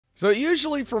So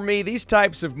usually for me, these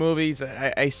types of movies,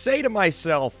 I say to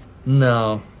myself,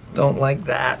 no, don't like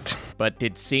that. But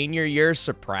did Senior Year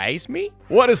surprise me?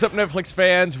 What is up, Netflix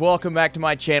fans? Welcome back to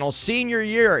my channel. Senior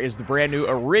Year is the brand new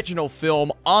original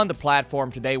film on the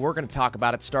platform. Today, we're going to talk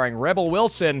about it, starring Rebel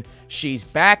Wilson. She's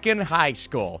back in high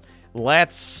school.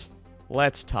 Let's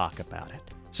talk about it.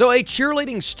 So a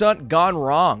cheerleading stunt gone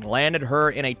wrong landed her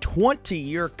in a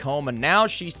 20-year coma. Now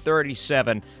she's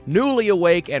 37, newly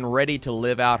awake and ready to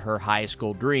live out her high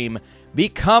school dream,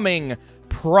 becoming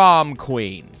prom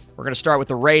queen. We're going to start with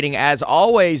the rating. As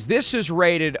always, this is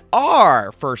rated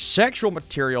R for sexual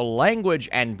material, language,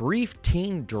 and brief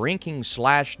teen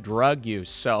drinking/drug use.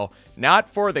 So not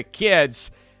for the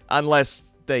kids, unless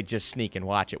they just sneak and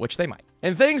watch it, which they might.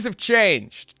 And things have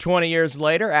changed. 20 years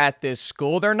later at this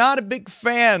school, they're not a big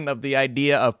fan of the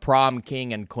idea of prom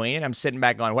king and queen. I'm sitting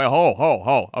back going, well,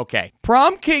 ho, okay.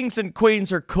 Prom kings and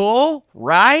queens are cool,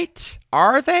 right?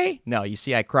 Are they? No, you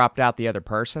see I cropped out the other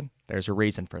person. There's a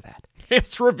reason for that.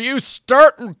 It's review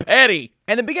starting petty.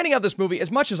 And the beginning of this movie,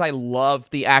 as much as I love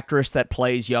the actress that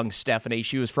plays young Stephanie,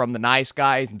 she was from The Nice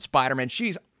Guys and Spider-Man,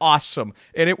 she's awesome.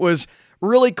 And it was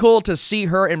really cool to see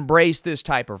her embrace this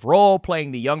type of role,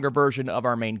 playing the younger version of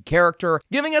our main character,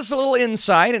 giving us a little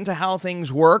insight into how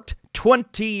things worked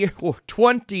 20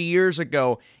 years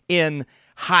ago in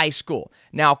high school.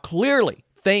 Now, clearly,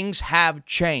 things have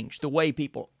changed. The way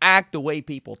people act, the way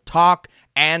people talk,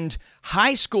 and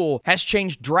high school has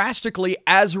changed drastically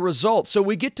as a result. So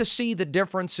we get to see the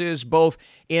differences both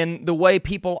in the way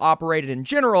people operated in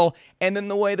general and then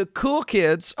the way the cool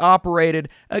kids operated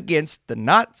against the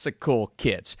not so cool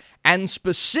kids. And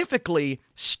specifically,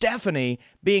 Stephanie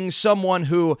being someone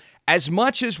who, as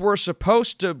much as we're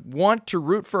supposed to want to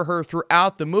root for her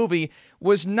throughout the movie,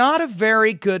 was not a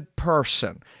very good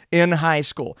person in high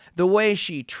school. The way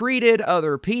she treated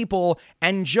other people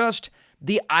and just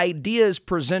the ideas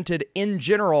presented in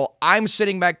general, I'm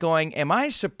sitting back going, am I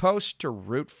supposed to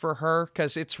root for her?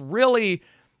 Because it's really,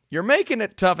 you're making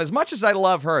it tough. As much as I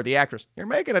love her, the actress, you're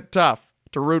making it tough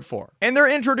to root for. And they're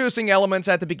introducing elements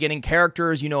at the beginning,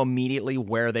 characters, you know immediately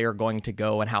where they are going to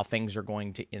go and how things are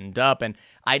going to end up, and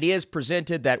ideas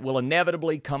presented that will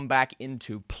inevitably come back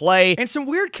into play. And some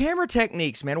weird camera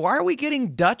techniques, man. Why are we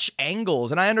getting Dutch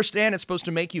angles? And I understand it's supposed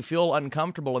to make you feel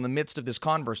uncomfortable in the midst of this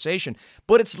conversation,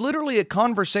 but it's literally a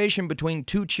conversation between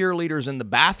two cheerleaders in the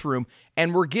bathroom,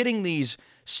 and we're getting these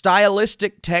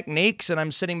stylistic techniques, and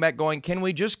I'm sitting back going, can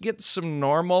we just get some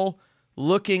normal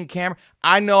looking camera?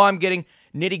 I know I'm getting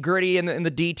nitty-gritty in the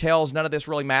details. None of this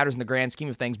really matters in the grand scheme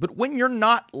of things. But when you're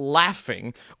not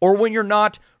laughing or when you're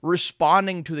not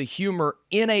responding to the humor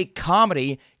in a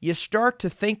comedy, you start to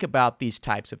think about these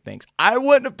types of things. I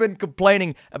wouldn't have been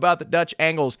complaining about the Dutch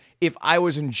angles if I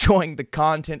was enjoying the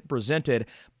content presented,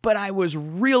 but I was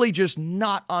really just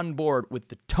not on board with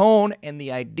the tone and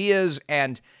the ideas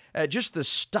and just the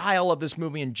style of this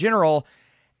movie in general.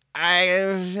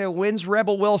 When's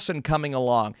Rebel Wilson coming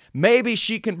along? Maybe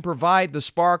she can provide the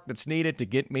spark that's needed to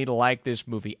get me to like this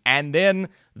movie. And then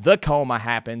the coma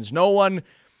happens. No one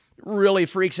really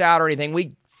freaks out or anything.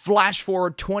 We flash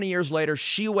forward 20 years later.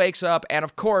 She wakes up, and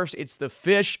of course, it's the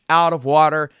fish out of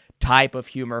water type of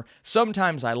humor.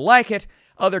 Sometimes I like it.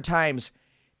 Other times,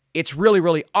 it's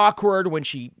really awkward when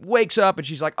she wakes up and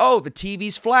she's like, oh, the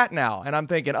TV's flat now. And I'm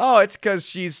thinking, oh, it's because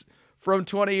she's from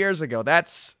 20 years ago.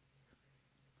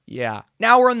 Yeah.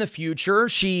 Now we're in the future.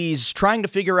 She's trying to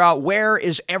figure out, where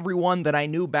is everyone that I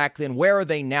knew back then? Where are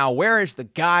they now? Where is the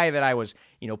guy that I was,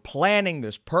 planning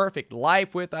this perfect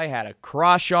life with? I had a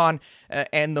crush on.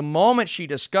 And the moment she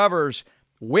discovers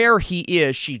where he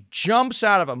is, she jumps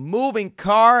out of a moving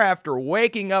car after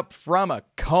waking up from a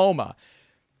coma.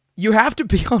 You have to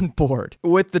be on board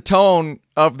with the tone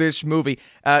of this movie.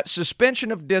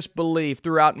 Suspension of disbelief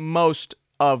throughout most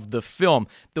of the film.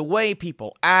 The way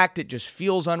people act, it just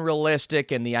feels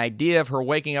unrealistic, and the idea of her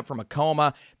waking up from a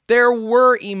coma, there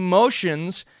were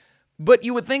emotions, but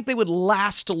you would think they would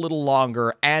last a little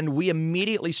longer, and we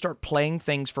immediately start playing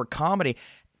things for comedy.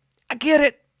 I get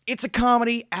it. It's a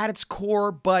comedy at its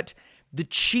core, but the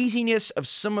cheesiness of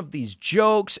some of these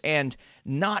jokes and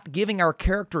not giving our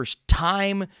characters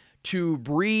time to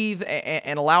breathe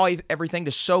and allow everything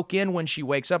to soak in when she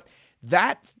wakes up,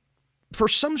 that, for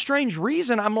some strange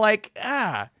reason, I'm like,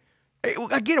 I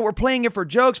get it, we're playing it for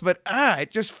jokes, but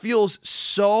it just feels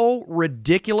so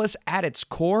ridiculous at its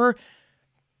core.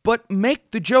 But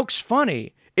make the jokes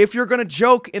funny. If you're going to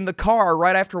joke in the car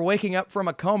right after waking up from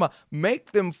a coma,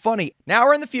 make them funny. Now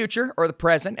we're in the future, or the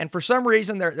present, and for some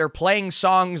reason they're playing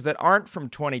songs that aren't from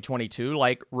 2022,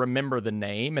 like Remember the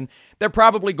Name, and they're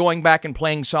probably going back and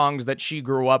playing songs that she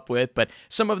grew up with, but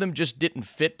some of them just didn't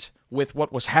fit with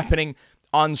what was happening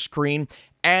on screen.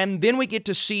 And then we get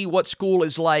to see what school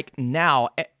is like now.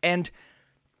 And,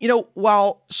 you know,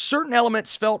 while certain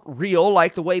elements felt real,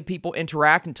 like the way people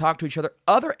interact and talk to each other,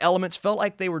 other elements felt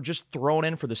like they were just thrown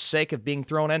in for the sake of being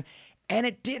thrown in. And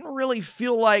it didn't really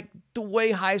feel like the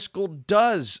way high school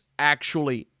does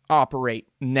actually operate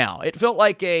now. It felt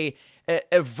like a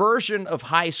version of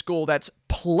high school that's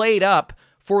played up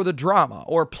for the drama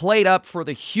or played up for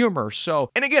the humor.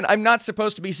 So, and again, I'm not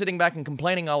supposed to be sitting back and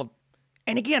complaining about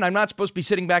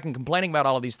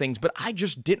all of these things, but I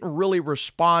just didn't really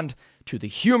respond to the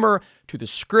humor, to the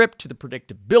script, to the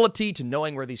predictability, to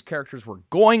knowing where these characters were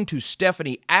going, to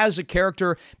Stephanie as a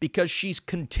character, because she's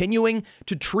continuing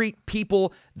to treat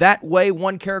people that way.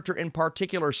 One character in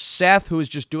particular, Seth, who is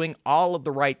just doing all of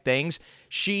the right things.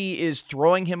 She is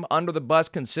throwing him under the bus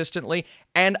consistently,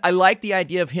 and I like the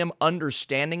idea of him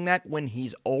understanding that when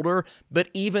he's older, but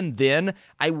even then,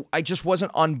 I just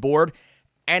wasn't on board.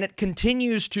 And it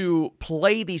continues to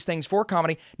play these things for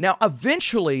comedy. Now,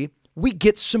 eventually, we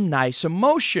get some nice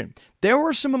emotion. There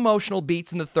were some emotional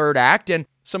beats in the third act, and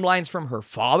some lines from her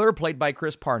father, played by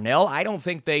Chris Parnell. I don't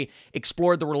think they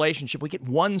explored the relationship. We get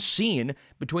one scene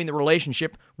between the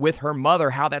relationship with her mother,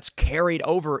 how that's carried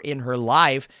over in her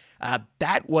life.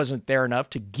 That wasn't there enough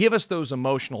to give us those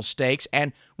emotional stakes.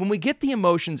 And when we get the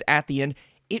emotions at the end,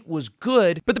 it was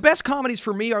good. But the best comedies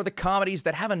for me are the comedies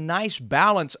that have a nice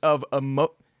balance of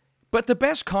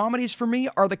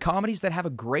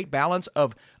great balance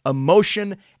of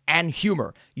emotion and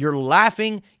humor. You're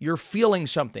laughing, you're feeling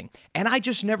something. And I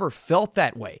just never felt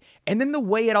that way. And then the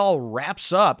way it all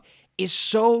wraps up is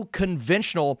so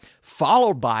conventional,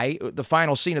 followed by the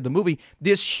final scene of the movie,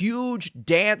 this huge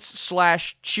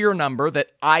dance/cheer number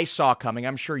that I saw coming.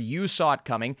 I'm sure you saw it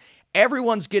coming.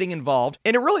 Everyone's getting involved,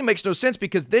 and it really makes no sense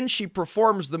because then she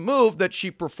performs the move that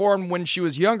she performed when she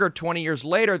was younger 20 years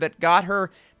later that got her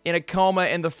in a coma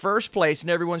in the first place, and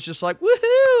everyone's just like,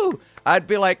 woohoo! I'd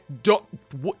be like,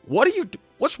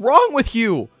 what's wrong with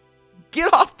you?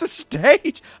 Get off the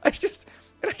stage! I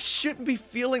shouldn't be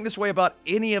feeling this way about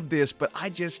any of this, but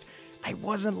I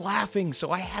wasn't laughing,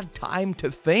 so I had time to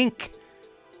think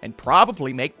and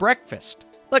probably make breakfast.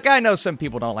 Look, I know some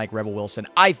people don't like Rebel Wilson.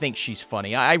 I think she's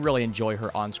funny. I really enjoy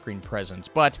her on-screen presence.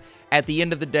 But at the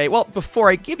end of the day, well,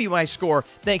 before I give you my score,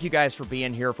 thank you guys for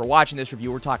being here, for watching this review.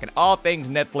 We're talking all things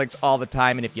Netflix all the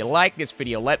time. And if you like this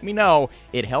video, let me know.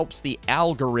 It helps the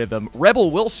algorithm.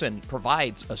 Rebel Wilson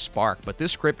provides a spark, but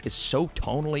this script is so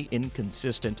tonally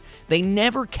inconsistent. They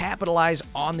never capitalize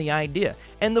on the idea.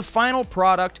 And the final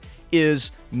product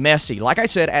is messy. Like I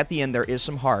said, at the end, there is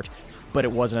some heart, but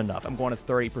it wasn't enough. I'm going to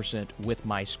 30% with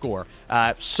my score.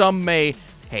 Some may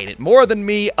hate it more than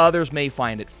me. Others may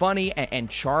find it funny and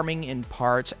charming in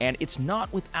parts, and it's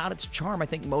not without its charm. I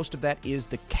think most of that is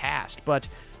the cast. But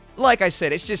like I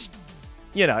said, it's just,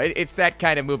 you know, it's that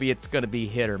kind of movie. It's going to be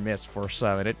hit or miss for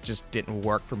some, and it just didn't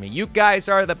work for me. You guys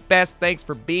are the best. Thanks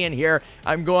for being here.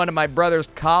 I'm going to my brother's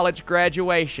college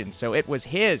graduation, so it was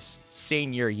his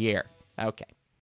senior year. Okay.